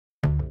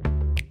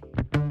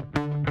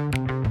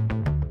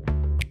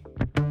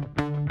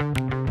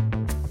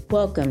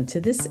Welcome to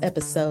this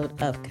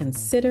episode of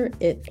Consider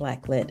It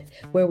Blacklit,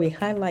 where we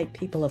highlight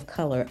people of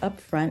color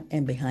up front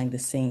and behind the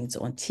scenes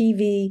on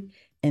TV,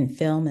 in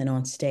film, and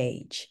on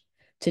stage.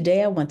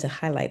 Today, I want to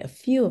highlight a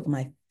few of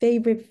my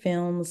favorite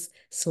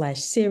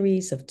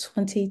films/series of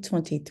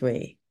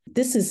 2023.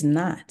 This is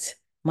not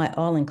my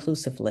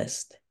all-inclusive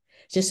list,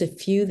 just a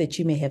few that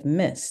you may have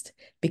missed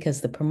because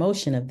the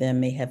promotion of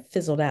them may have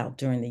fizzled out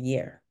during the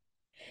year.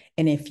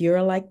 And if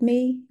you're like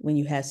me, when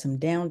you have some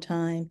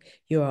downtime,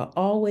 you are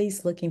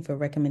always looking for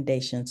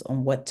recommendations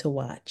on what to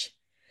watch.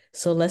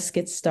 So let's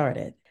get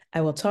started.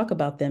 I will talk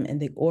about them in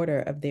the order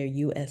of their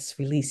US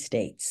release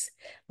dates.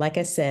 Like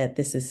I said,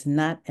 this is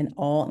not an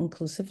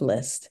all-inclusive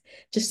list,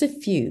 just a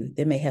few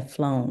that may have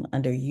flown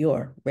under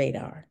your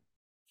radar.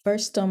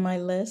 First on my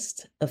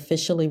list,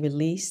 officially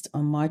released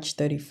on March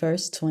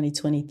 31st,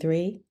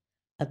 2023,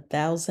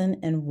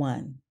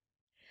 1001.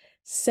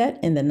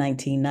 Set in the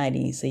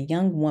 1990s, a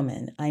young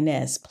woman,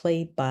 Inez,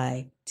 played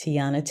by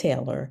Teyana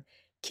Taylor,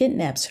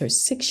 kidnaps her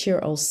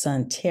 6-year-old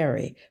son,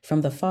 Terry, from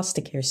the foster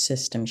care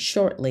system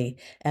shortly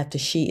after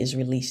she is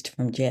released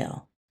from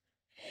jail.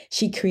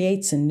 She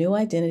creates a new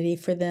identity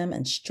for them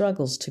and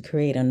struggles to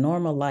create a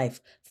normal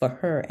life for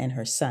her and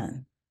her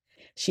son.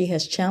 She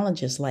has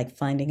challenges like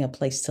finding a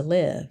place to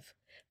live,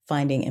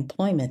 finding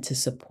employment to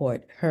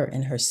support her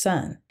and her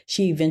son.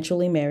 She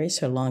eventually marries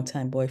her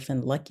longtime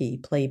boyfriend, Lucky,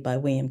 played by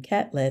William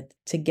Catlett.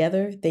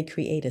 Together, they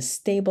create a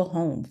stable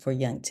home for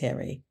young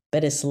Terry.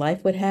 But as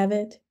life would have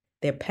it,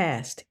 their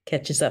past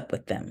catches up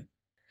with them.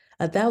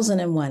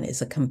 1001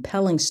 is a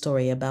compelling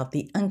story about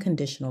the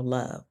unconditional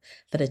love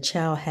that a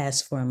child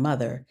has for a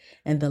mother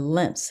and the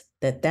lengths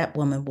that that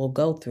woman will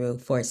go through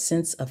for a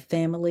sense of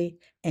family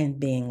and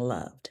being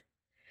loved.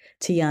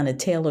 Teyana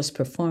Taylor's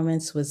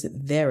performance was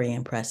very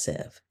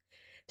impressive.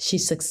 She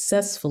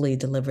successfully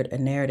delivered a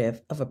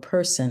narrative of a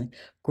person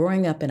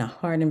growing up in a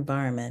hard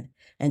environment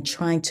and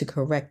trying to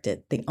correct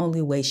it the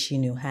only way she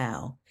knew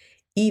how,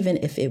 even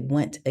if it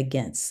went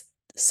against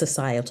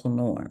societal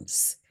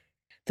norms.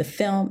 The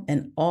film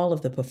and all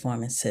of the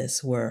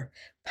performances were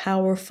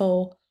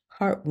powerful,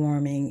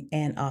 heartwarming,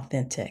 and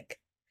authentic.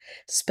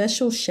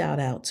 Special shout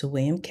out to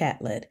William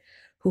Catlett,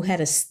 who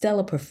had a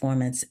stellar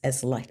performance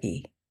as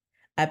Lucky.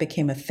 I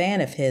became a fan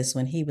of his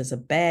when he was a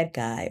bad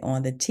guy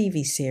on the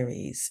TV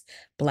series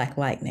Black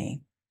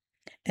Lightning,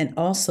 and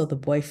also the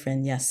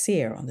boyfriend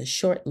Yasir on the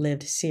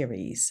short-lived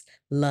series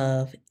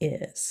Love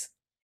Is.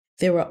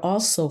 There were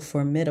also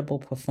formidable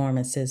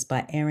performances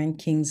by Aaron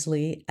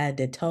Kingsley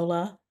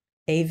Adetola,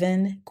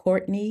 Avon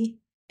Courtney,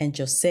 and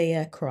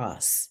Josiah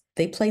Cross.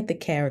 They played the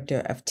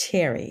character of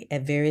Terry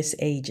at various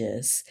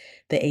ages,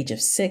 the age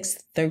of 6,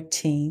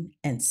 13,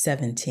 and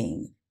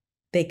 17.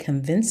 They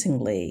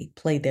convincingly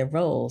played their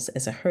roles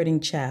as a hurting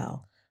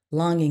child,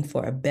 longing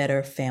for a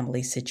better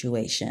family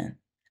situation.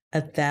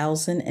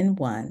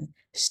 1001,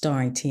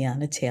 starring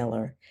Teyana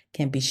Taylor,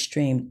 can be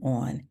streamed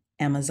on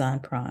Amazon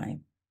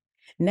Prime.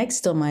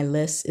 Next on my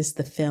list is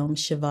the film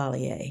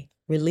Chevalier,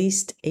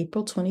 released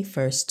April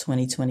 21st,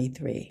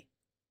 2023.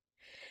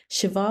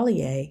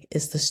 Chevalier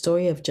is the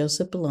story of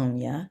Joseph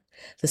Bologna,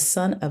 the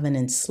son of an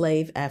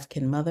enslaved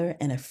African mother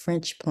and a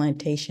French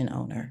plantation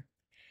owner.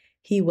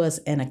 He was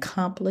an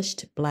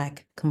accomplished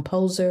Black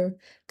composer,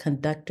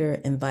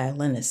 conductor, and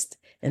violinist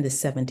in the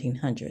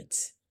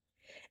 1700s.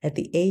 At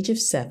the age of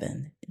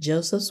 7,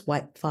 Joseph's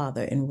white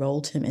father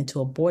enrolled him into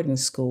a boarding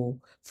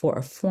school for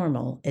a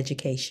formal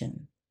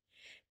education.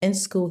 In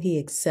school, he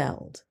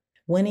excelled,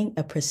 winning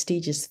a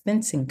prestigious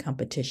fencing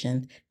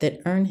competition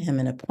that earned him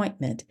an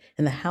appointment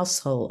in the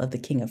household of the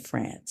King of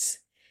France.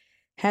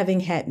 Having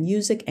had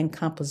music and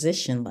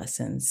composition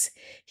lessons,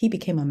 he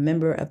became a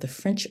member of the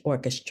French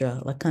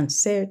orchestra Le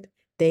Concert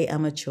des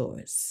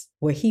Amateurs,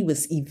 where he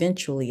was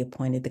eventually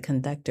appointed the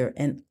conductor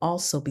and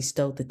also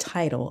bestowed the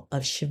title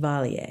of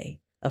Chevalier,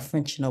 a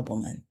French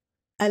nobleman.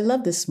 I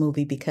love this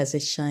movie because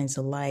it shines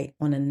a light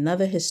on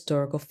another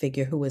historical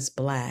figure who is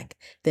Black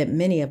that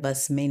many of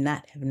us may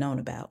not have known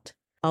about.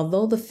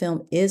 Although the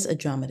film is a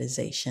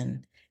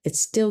dramatization, it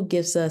still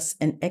gives us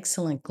an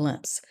excellent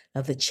glimpse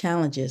of the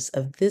challenges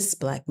of this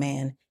Black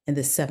man in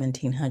the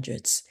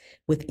 1700s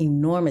with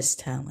enormous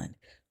talent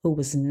who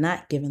was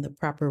not given the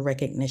proper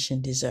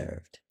recognition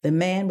deserved. The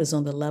man was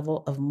on the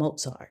level of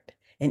Mozart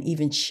and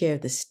even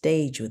shared the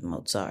stage with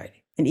Mozart.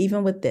 And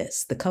even with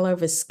this, the color of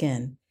his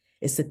skin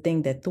is the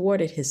thing that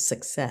thwarted his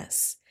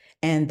success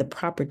and the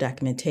proper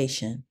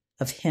documentation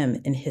of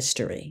him in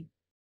history.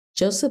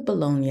 Joseph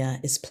Bologna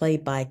is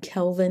played by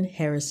Kelvin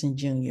Harrison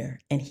Jr.,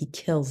 and he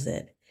kills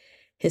it.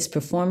 His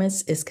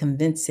performance is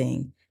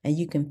convincing, and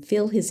you can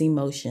feel his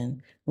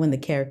emotion when the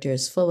character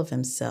is full of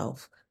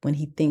himself, when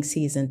he thinks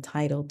he is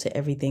entitled to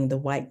everything the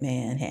white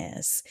man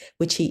has,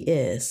 which he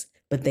is,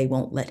 but they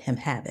won't let him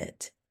have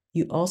it.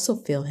 You also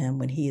feel him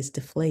when he is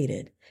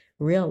deflated,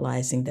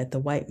 realizing that the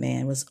white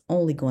man was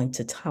only going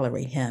to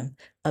tolerate him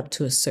up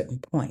to a certain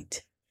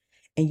point.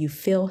 And you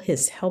feel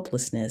his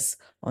helplessness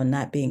on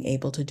not being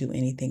able to do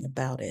anything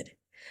about it.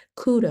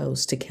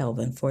 Kudos to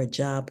Kelvin for a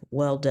job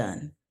well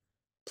done.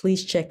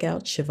 Please check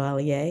out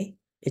Chevalier.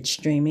 It's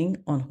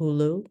streaming on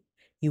Hulu.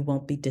 You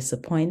won't be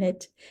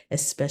disappointed,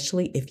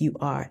 especially if you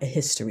are a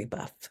history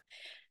buff.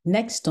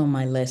 Next on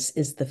my list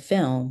is the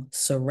film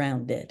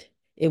Surrounded.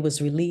 It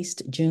was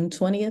released June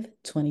 20th,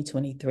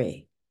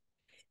 2023.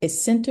 It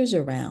centers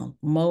around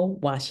Mo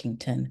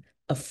Washington,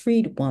 a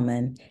freed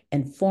woman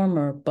and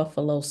former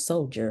Buffalo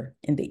soldier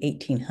in the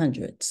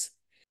 1800s.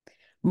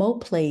 Mo,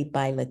 played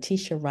by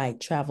Letitia Wright,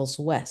 travels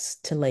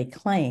west to lay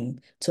claim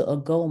to a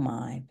gold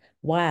mine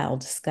while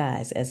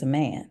disguised as a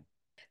man.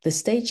 The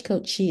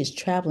stagecoach she is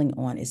traveling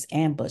on is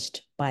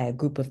ambushed by a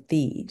group of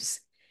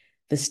thieves.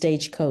 The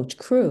stagecoach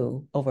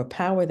crew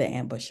overpower the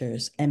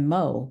ambushers, and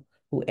Mo,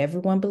 who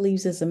everyone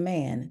believes is a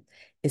man,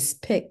 is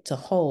picked to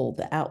hold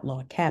the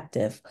outlaw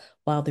captive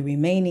while the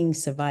remaining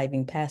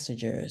surviving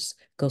passengers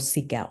go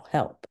seek out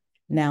help.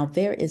 Now,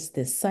 there is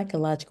this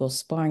psychological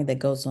sparring that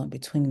goes on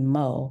between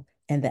Mo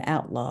and the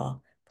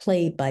outlaw,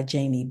 played by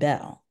Jamie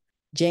Bell.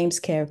 James'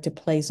 character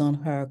plays on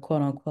her,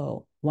 quote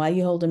unquote, "Why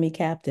you holding me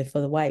captive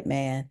for the white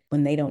man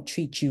when they don't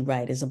treat you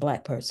right as a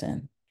Black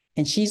person?"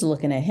 And she's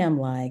looking at him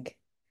like,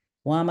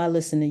 "Why am I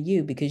listening to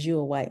you? Because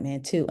you're a white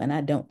man too, and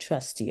I don't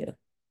trust you."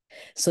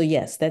 So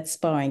yes, that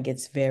sparring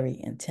gets very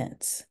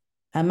intense.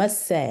 I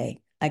must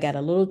say, I got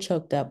a little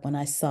choked up when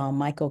I saw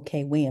Michael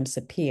K. Williams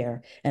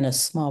appear in a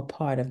small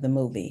part of the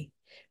movie.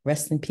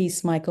 Rest in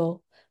peace,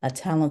 Michael, a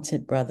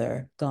talented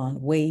brother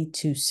gone way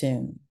too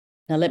soon.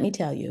 Now, let me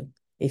tell you,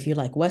 if you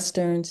like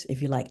Westerns,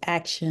 if you like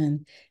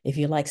action, if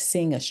you like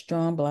seeing a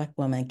strong Black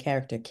woman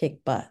character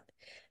kick butt,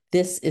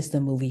 this is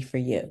the movie for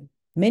you.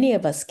 Many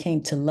of us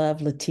came to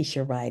love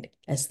Letitia Wright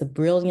as the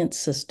brilliant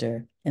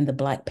sister in the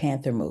Black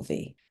Panther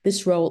movie.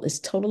 This role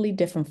is totally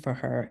different for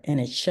her, and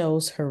it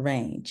shows her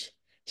range.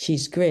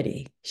 She's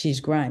gritty, she's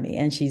grimy,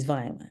 and she's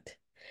violent.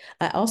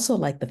 I also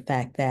like the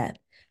fact that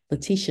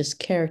Letitia's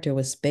character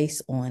was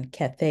based on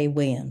Cathay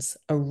Williams,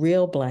 a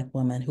real Black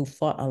woman who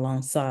fought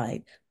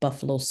alongside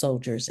Buffalo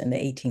soldiers in the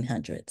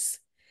 1800s.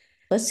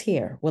 Let's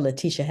hear what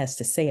Letitia has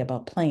to say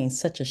about playing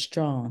such a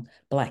strong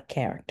Black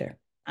character.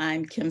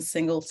 I'm Kim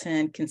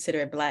Singleton,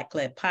 Consider It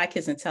Blacklit,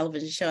 podcast and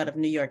television show out of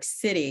New York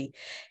City.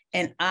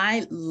 And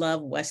I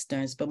love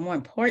Westerns, but more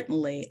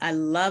importantly, I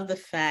love the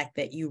fact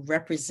that you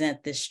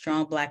represent this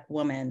strong Black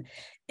woman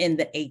in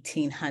the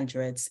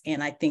 1800s.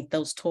 And I think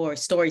those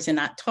stories are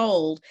not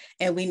told,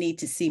 and we need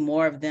to see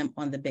more of them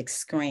on the big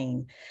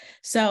screen.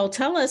 So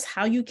tell us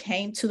how you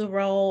came to the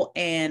role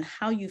and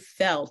how you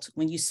felt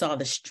when you saw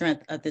the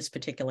strength of this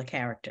particular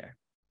character.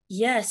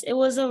 Yes, it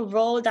was a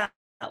role that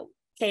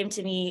came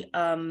to me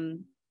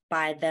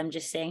by them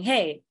just saying,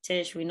 "Hey,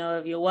 Tish, we know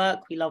of your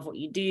work. We love what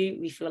you do.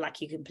 We feel like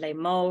you can play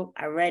Mo."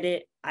 I read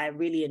it. I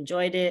really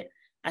enjoyed it.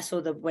 I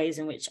saw the ways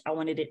in which I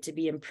wanted it to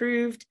be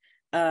improved.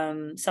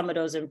 Some of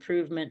those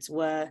improvements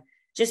were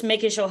just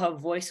making sure her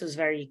voice was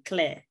very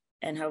clear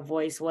and her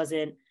voice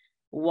wasn't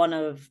one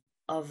of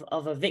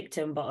a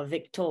victim, but a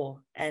victor.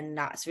 And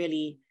that's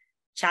really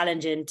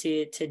challenging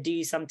to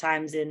do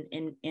sometimes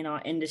in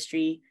our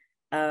industry.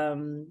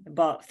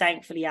 But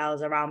thankfully I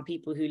was around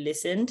people who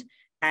listened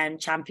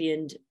and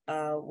championed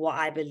what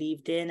I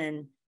believed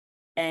in,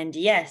 and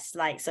yes,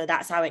 like, so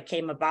that's how it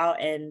came about.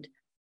 And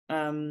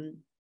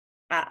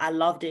I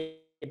loved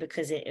it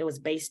because it was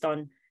based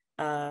on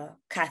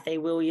Cathay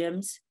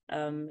Williams.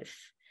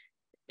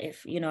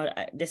 If you know,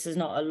 this is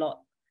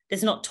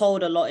not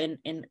told a lot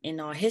in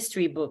our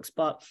history books,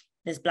 but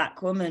this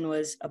Black woman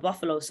was a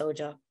Buffalo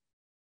soldier.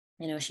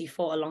 You know, she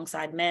fought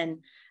alongside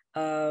men,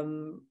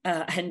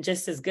 and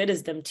just as good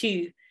as them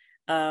too,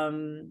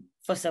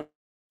 for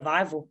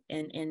survival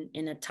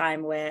in a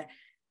time where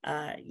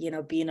you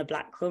know, being a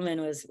Black woman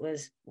was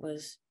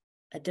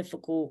a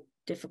difficult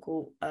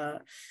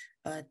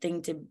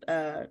thing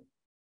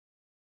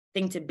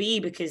to be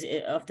because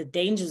of the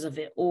dangers of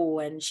it all.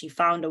 And she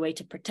found a way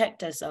to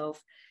protect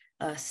herself.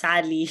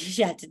 Sadly,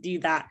 she had to do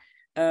that,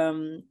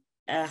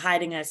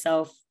 hiding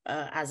herself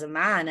as a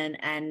man,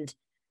 and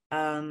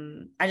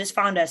I just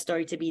found her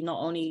story to be not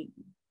only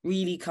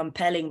really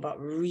compelling, but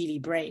really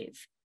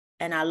brave.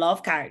 And I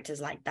love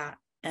characters like that.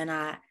 And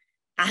I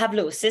have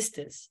little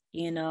sisters,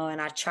 you know,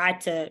 and I try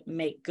to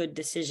make good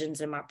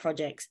decisions in my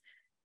projects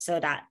so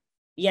that,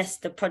 yes,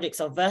 the projects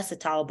are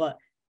versatile, but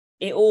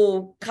it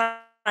all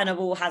kind of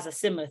all has a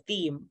similar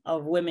theme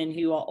of women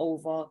who are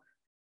over,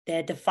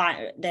 they're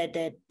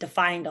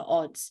defying the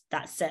odds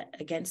that's set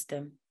against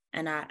them.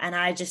 And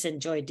I just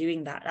enjoy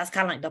doing that. That's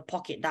kind of like the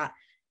pocket that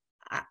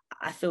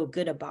I feel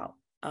good about.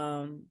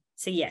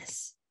 So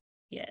yes.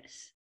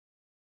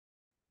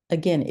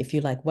 Again, if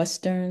you like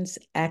Westerns,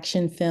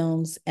 action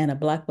films, and a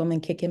Black woman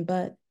kicking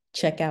butt,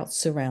 check out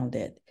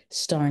Surrounded,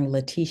 starring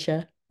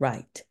Letitia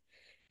Wright.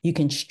 You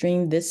can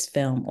stream this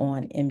film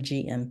on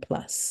MGM+.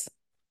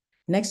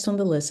 Next on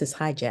the list is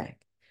Hijack,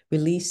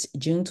 released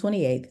June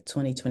 28th,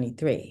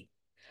 2023.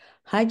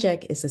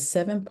 Hijack is a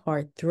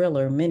 7-part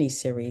thriller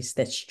miniseries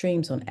that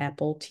streams on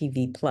Apple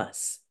TV+.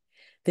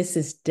 This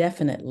is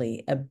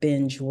definitely a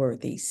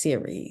binge-worthy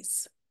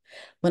series.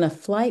 When a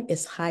flight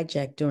is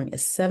hijacked during a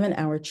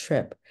 7-hour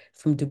trip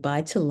from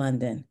Dubai to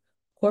London,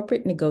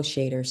 corporate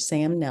negotiator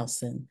Sam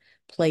Nelson,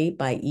 played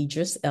by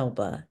Idris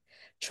Elba,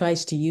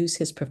 tries to use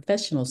his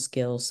professional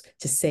skills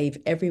to save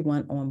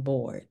everyone on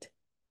board.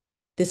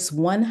 This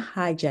one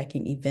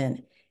hijacking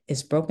event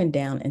is broken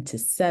down into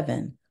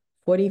 7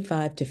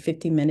 45 to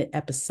 50-minute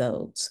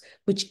episodes,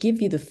 which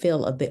give you the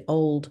feel of the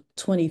old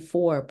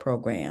 24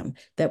 program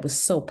that was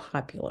so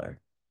popular.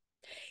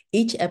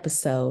 Each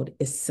episode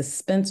is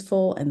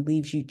suspenseful and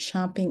leaves you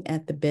chomping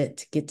at the bit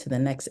to get to the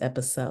next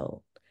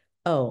episode.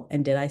 Oh,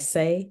 and did I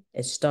say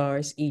it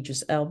stars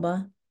Idris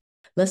Elba?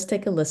 Let's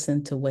take a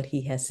listen to what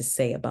he has to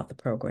say about the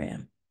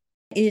program.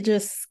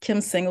 Idris, Kim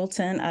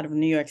Singleton out of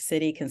New York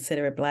City,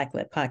 Consider It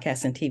Blacklit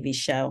podcast and TV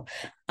show.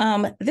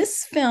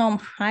 This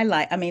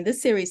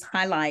series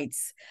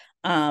highlights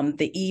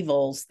the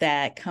evils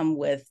that come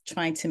with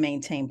trying to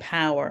maintain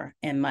power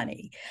and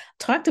money.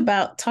 Talk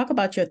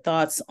about your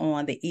thoughts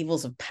on the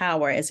evils of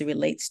power as it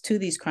relates to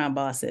these crime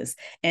bosses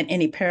and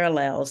any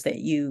parallels that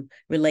you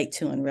relate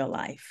to in real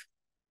life.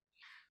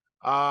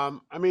 I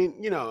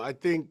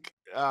think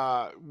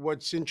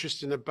what's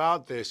interesting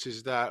about this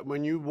is that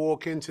when you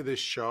walk into this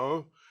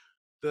show,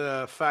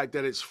 the fact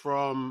that it's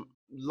from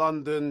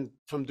London,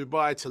 from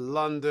Dubai to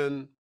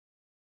London,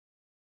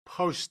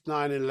 post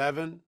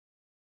 9/11,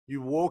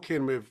 you walk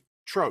in with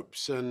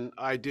tropes and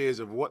ideas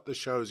of what the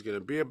show is going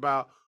to be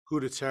about, who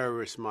the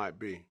terrorists might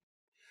be.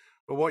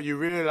 But what you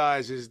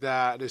realize is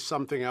that there's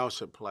something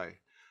else at play.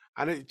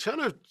 And it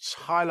kind of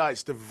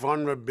highlights the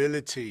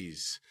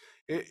vulnerabilities.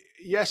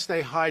 Yes,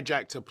 they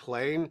hijacked a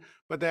plane,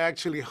 but they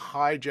actually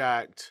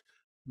hijacked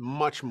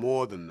much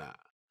more than that.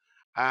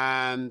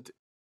 And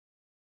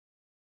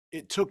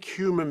it took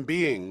human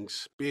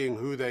beings being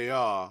who they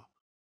are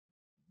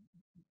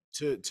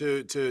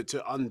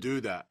to undo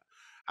that.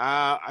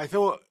 I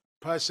thought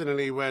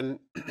personally when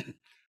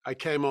I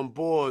came on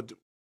board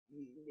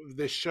with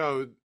this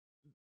show,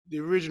 the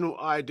original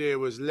idea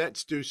was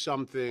let's do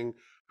something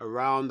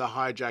around the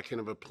hijacking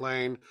of a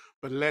plane,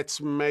 but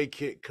let's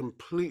make it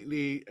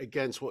completely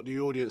against what the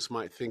audience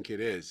might think it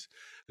is.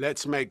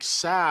 Let's make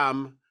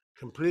Sam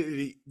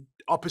completely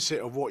opposite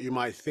of what you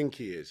might think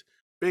he is.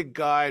 Big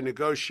guy,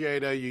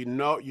 negotiator, you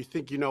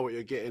think you know what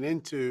you're getting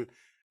into,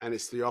 and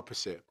it's the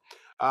opposite.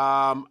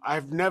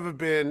 I've never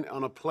been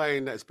on a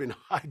plane that's been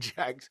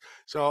hijacked,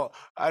 so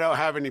I don't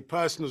have any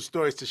personal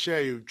stories to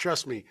share you.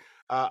 Trust me,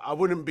 I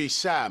wouldn't be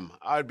Sam.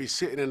 I'd be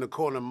sitting in the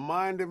corner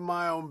minding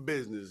my own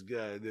business,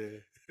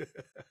 goddamn.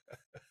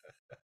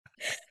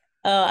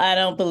 Oh, I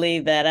don't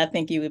believe that. I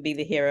think you would be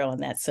the hero in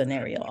that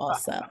scenario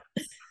also.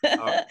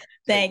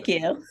 Thank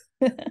you.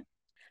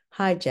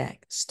 Hijack,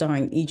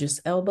 starring Idris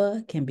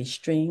Elba, can be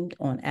streamed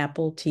on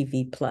Apple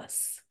TV+.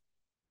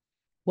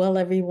 Well,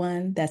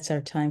 everyone, that's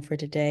our time for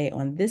today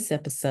on this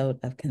episode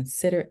of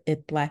Consider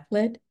It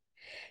Blacklit.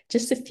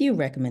 Just a few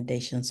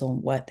recommendations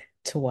on what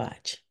to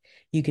watch.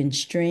 You can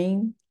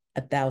stream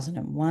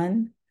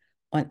 1001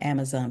 on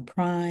Amazon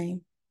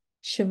Prime,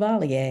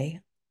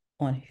 Chevalier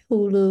on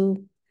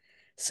Hulu,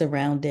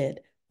 Surrounded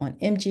on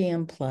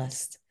MGM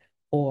Plus,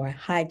 or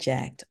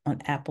Hijacked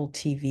on Apple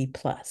TV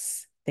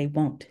Plus. They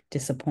won't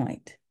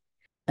disappoint.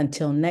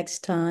 Until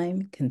next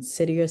time,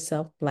 consider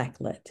yourself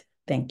blacklit.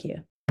 Thank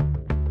you.